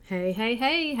Hey, hey,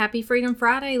 hey. Happy Freedom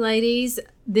Friday, ladies.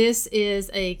 This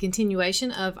is a continuation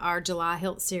of our July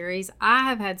Health series. I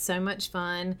have had so much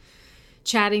fun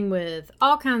chatting with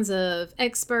all kinds of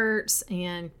experts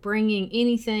and bringing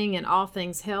anything and all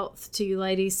things health to you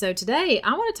ladies. So today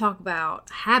I want to talk about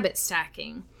habit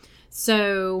stacking.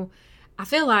 So I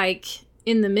feel like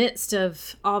in the midst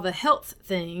of all the health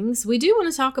things, we do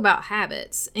want to talk about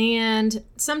habits. And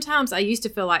sometimes I used to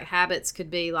feel like habits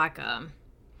could be like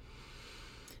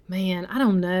I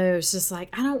don't know. It's just like,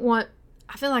 I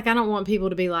feel like I don't want people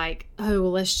to be like, oh,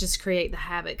 well, let's just create the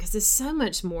habit. Because it's so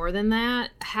much more than that.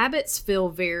 Habits feel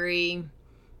very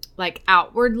like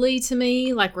outwardly to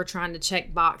me, like we're trying to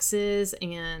check boxes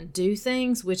and do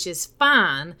things, which is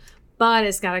fine, but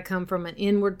it's got to come from an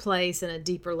inward place and a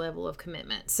deeper level of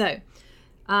commitment. So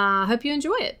I hope you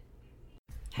enjoy it.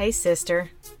 Hey,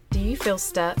 sister, do you feel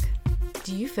stuck?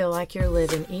 Do you feel like you're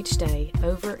living each day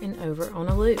over and over on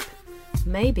a loop?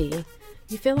 Maybe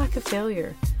you feel like a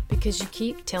failure because you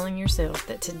keep telling yourself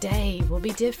that today will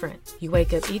be different. You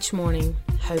wake up each morning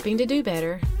hoping to do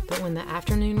better, but when the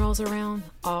afternoon rolls around,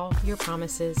 all your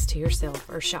promises to yourself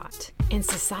are shot. And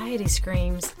society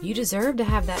screams, you deserve to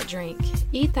have that drink,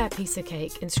 eat that piece of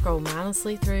cake, and scroll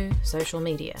mindlessly through social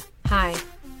media. Hi,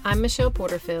 I'm Michelle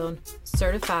Porterfield,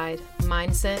 certified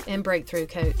mindset and breakthrough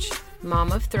coach,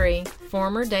 mom of 3,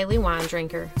 former daily wine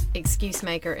drinker, excuse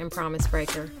maker, and promise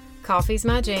breaker. Coffee's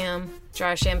my jam,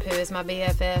 dry shampoo is my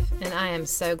BFF, and I am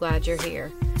so glad you're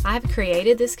here. I have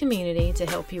created this community to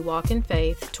help you walk in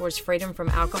faith towards freedom from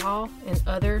alcohol and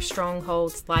other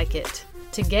strongholds like it.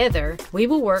 Together, we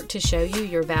will work to show you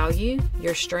your value,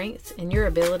 your strength, and your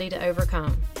ability to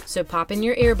overcome. So pop in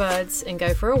your earbuds and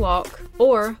go for a walk,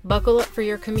 or buckle up for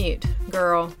your commute.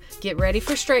 Girl, get ready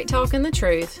for straight talk and the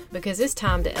truth, because it's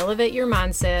time to elevate your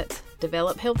mindset,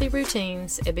 develop healthy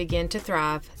routines, and begin to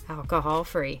thrive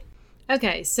alcohol-free.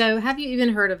 Okay, so have you even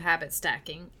heard of habit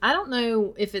stacking? I don't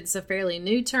know if it's a fairly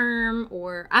new term,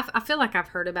 or I feel like I've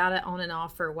heard about it on and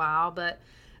off for a while, but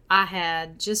I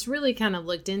had just really kind of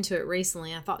looked into it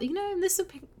recently. I thought, this would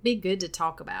be good to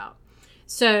talk about.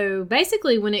 So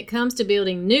basically, when it comes to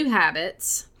building new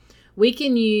habits, we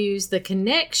can use the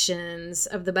connections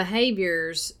of the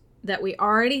behaviors that we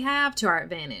already have to our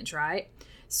advantage, right?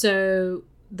 So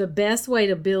the best way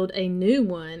to build a new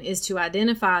one is to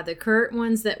identify the current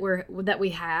ones that we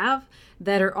have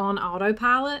that are on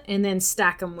autopilot and then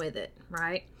stack them with it,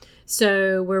 right?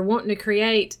 So we're wanting to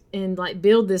create and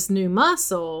build this new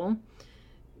muscle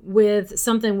with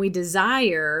something we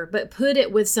desire, but put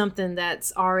it with something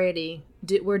that's already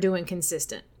we're doing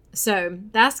consistent. So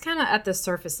that's kind of at the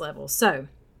surface level. So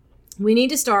we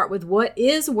need to start with what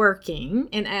is working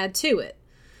and add to it.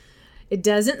 It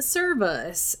doesn't serve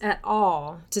us at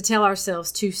all to tell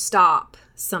ourselves to stop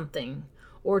something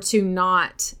or to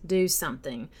not do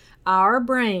something. Our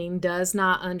brain does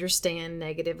not understand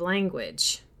negative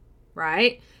language,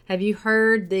 right? Have you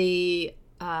heard the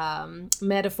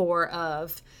metaphor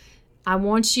of, I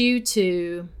want you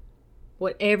to,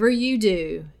 whatever you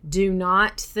do, do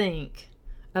not think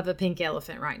of a pink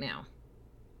elephant right now.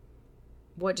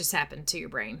 What just happened to your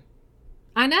brain?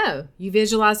 I know, you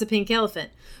visualize the pink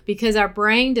elephant because our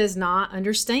brain does not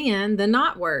understand the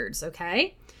not words,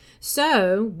 okay?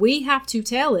 So we have to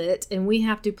tell it and we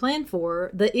have to plan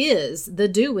for the is, the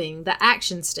doing, the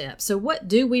action step. So what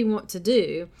do we want to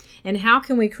do and how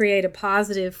can we create a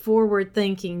positive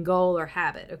forward-thinking goal or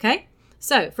habit, okay?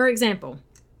 So, for example,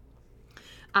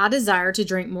 I desire to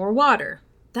drink more water.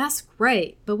 That's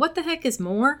great, but what the heck is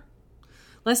more?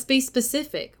 Let's be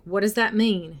specific. What does that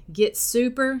mean? Get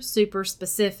super, super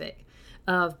specific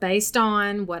based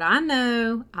on what I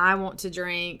know I want to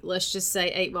drink. Let's just say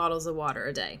 8 bottles of water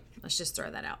a day. Let's just throw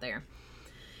that out there.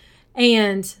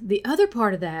 And the other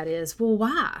part of that is, well,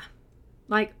 why?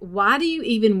 Why do you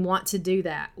even want to do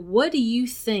that? What do you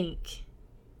think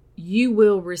you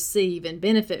will receive and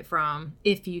benefit from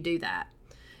if you do that?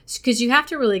 Because you have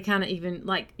to really kind of even,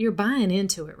 you're buying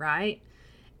into it, right?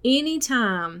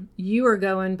 Anytime you are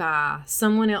going by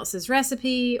someone else's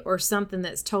recipe or something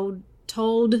that's told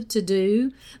to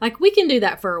do, we can do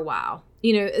that for a while,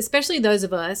 especially those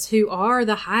of us who are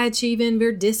the high achieving,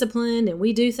 we're disciplined and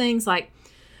we do things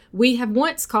we have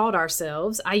once called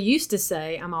ourselves, I used to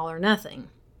say, I'm all or nothing.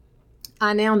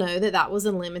 I now know that was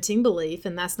a limiting belief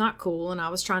and that's not cool. And I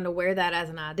was trying to wear that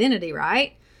as an identity,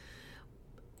 right?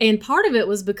 And part of it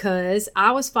was because I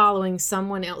was following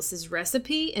someone else's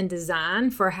recipe and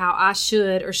design for how I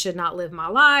should or should not live my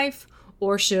life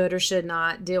or should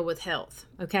not deal with health,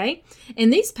 okay?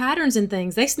 And these patterns and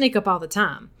things, they sneak up all the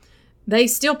time. They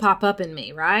still pop up in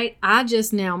me, right? I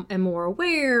just now am more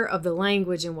aware of the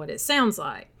language and what it sounds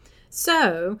like.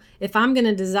 So if I'm going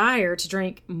to desire to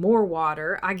drink more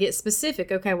water, I get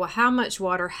specific. Okay, well, how much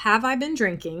water have I been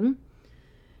drinking?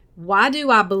 Why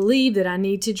do I believe that I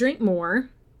need to drink more?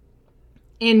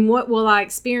 And what will I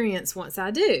experience once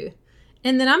I do?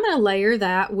 And then I'm going to layer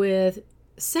that with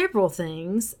several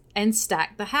things and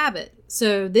stack the habit.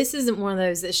 So this isn't one of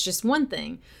those that's just one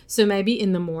thing. So maybe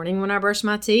in the morning when I brush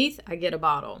my teeth, I get a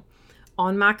bottle.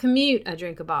 On my commute, I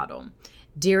drink a bottle.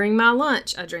 During my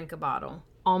lunch, I drink a bottle.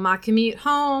 On my commute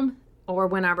home, or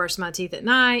when I brush my teeth at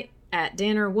night, at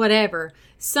dinner, whatever.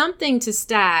 Something to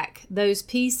stack those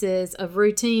pieces of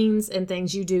routines and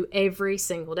things you do every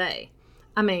single day.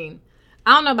 I mean,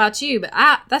 I don't know about you, but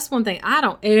that's one thing. I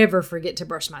don't ever forget to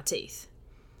brush my teeth.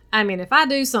 I mean, if I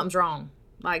do, something's wrong.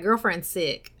 Like, girlfriend's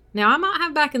sick. Now, I might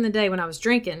have back in the day when I was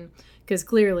drinking, because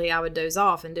clearly I would doze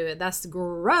off and do it. That's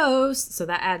gross. So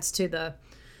that adds to the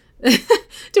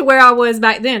to where I was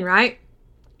back then, right?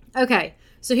 Okay,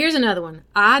 so here's another one.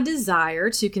 I desire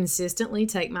to consistently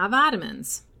take my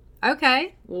vitamins.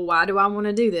 Okay, well, why do I want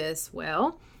to do this?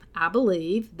 Well, I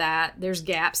believe that there's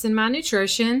gaps in my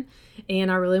nutrition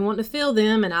and I really want to fill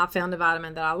them, and I found a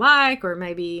vitamin that I like, or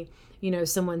maybe,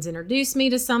 someone's introduced me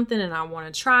to something and I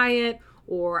want to try it,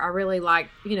 or I really like,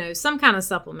 some kind of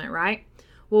supplement, right?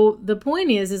 Well, the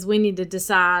point is we need to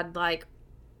decide like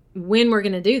when we're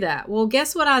going to do that. Well,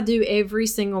 guess what I do every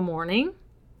single morning?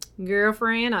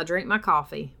 Girlfriend, I drink my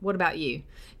coffee. What about you?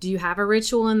 Do you have a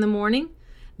ritual in the morning?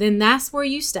 Then that's where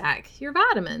you stack your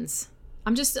vitamins.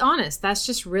 I'm just honest. That's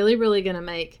just really, really going to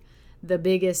make the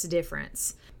biggest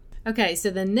difference. Okay, so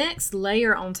the next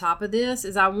layer on top of this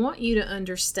is I want you to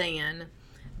understand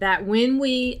that when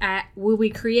we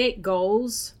create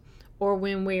goals or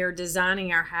when we are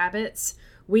designing our habits,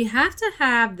 we have to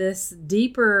have this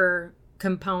deeper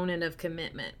component of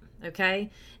commitment. Okay.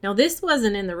 Now, this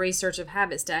wasn't in the research of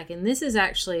habit stacking. This is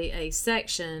actually a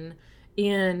section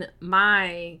in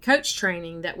my coach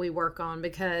training that we work on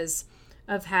because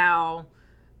of how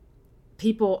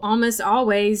people almost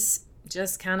always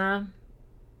just kind of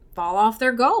fall off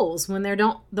their goals when they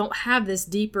don't have this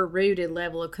deeper rooted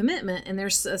level of commitment. And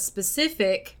there's a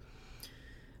specific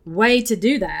way to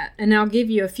do that. And I'll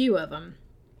give you a few of them.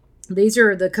 These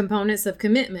are the components of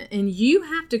commitment, and you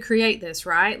have to create this,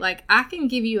 right? Like, I can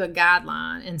give you a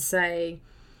guideline and say,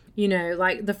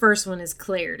 like the first one is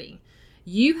clarity.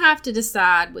 You have to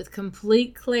decide with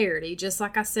complete clarity, just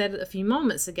like I said a few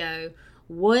moments ago,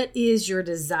 what is your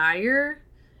desire,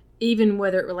 even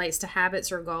whether it relates to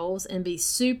habits or goals, and be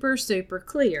super, super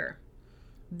clear.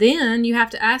 Then you have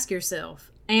to ask yourself,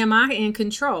 am I in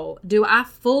control? Do I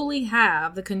fully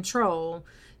have the control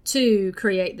to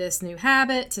create this new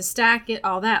habit, to stack it,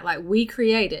 all that? Like, we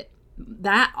create it.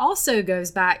 That also goes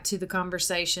back to the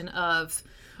conversation of,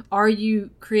 are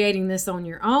you creating this on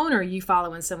your own, or are you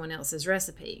following someone else's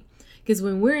recipe? Because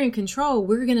when we're in control,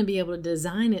 we're going to be able to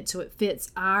design it so it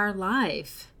fits our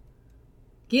life.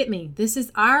 Get me? This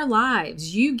is our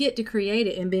lives. You get to create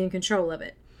it and be in control of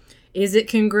it. Is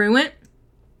it congruent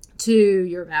to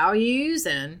your values,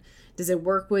 and does it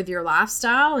work with your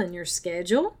lifestyle and your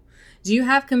schedule? Do you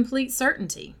have complete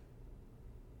certainty?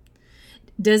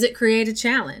 Does it create a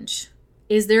challenge?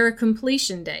 Is there a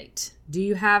completion date? Do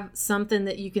you have something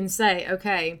that you can say,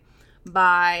 okay,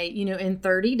 by, in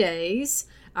 30 days,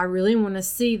 I really want to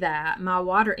see that my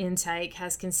water intake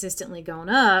has consistently gone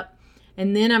up.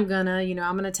 And then I'm going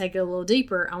to take it a little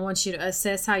deeper. I want you to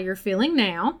assess how you're feeling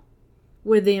now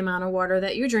with the amount of water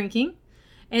that you're drinking.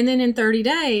 And then in 30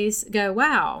 days, go,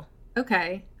 wow,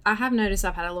 okay, I have noticed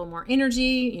I've had a little more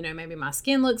energy, maybe my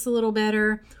skin looks a little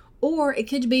better, or it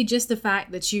could be just the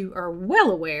fact that you are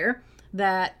well aware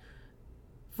that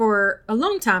for a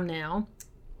long time now,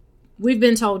 we've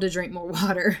been told to drink more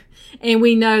water, and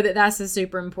we know that that's a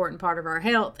super important part of our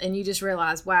health, and you just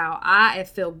realize, wow, I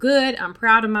feel good, I'm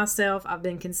proud of myself, I've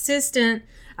been consistent,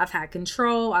 I've had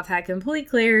control, I've had complete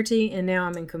clarity, and now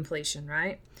I'm in completion,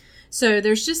 right? So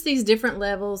there's just these different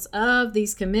levels of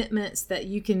these commitments that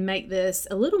you can make this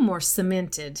a little more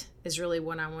cemented is really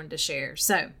what I wanted to share.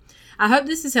 So I hope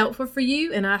this is helpful for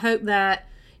you, and I hope that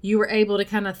you were able to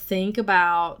kind of think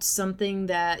about something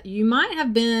that you might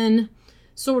have been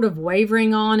sort of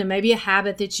wavering on, and maybe a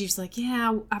habit that you're like,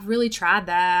 yeah, I've really tried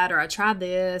that, or I tried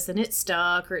this and it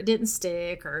stuck, or it didn't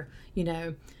stick, or,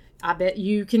 I bet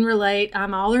you can relate.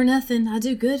 I'm all or nothing. I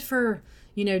do good for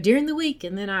during the week,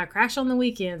 and then I crash on the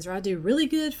weekends, or I do really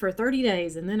good for 30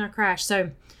 days and then I crash.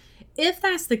 So if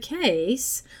that's the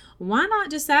case, why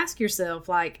not just ask yourself,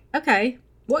 like, okay,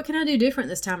 what can I do different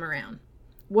this time around?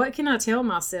 What can I tell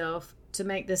myself to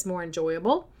make this more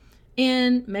enjoyable?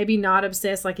 And maybe not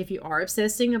obsess, like if you are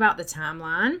obsessing about the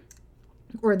timeline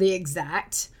or the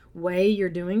exact way you're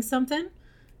doing something,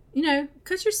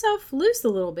 cut yourself loose a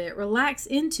little bit, relax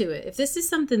into it. If this is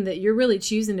something that you're really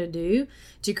choosing to do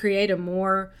to create a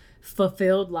more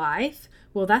fulfilled life,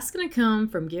 well, that's going to come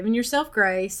from giving yourself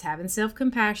grace, having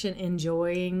self-compassion,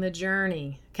 enjoying the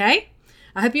journey. Okay?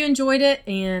 I hope you enjoyed it,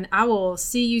 and I will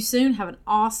see you soon. Have an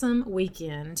awesome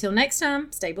weekend. Until next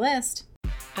time, stay blessed.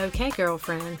 Okay,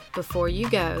 girlfriend, before you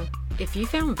go, if you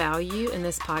found value in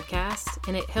this podcast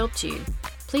and it helped you,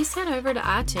 please head over to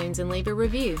iTunes and leave a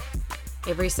review.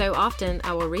 Every so often,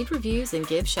 I will read reviews and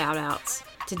give shout-outs.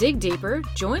 To dig deeper,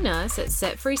 join us at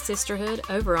Set Free Sisterhood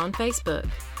over on Facebook.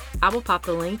 I will pop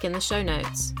the link in the show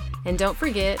notes. And don't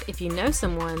forget, if you know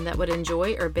someone that would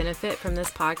enjoy or benefit from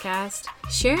this podcast,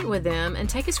 share it with them and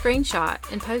take a screenshot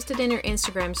and post it in your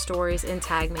Instagram stories and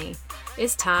tag me.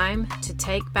 It's time to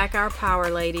take back our power,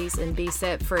 ladies, and be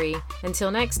set free.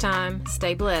 Until next time,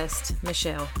 stay blessed.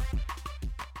 Michelle.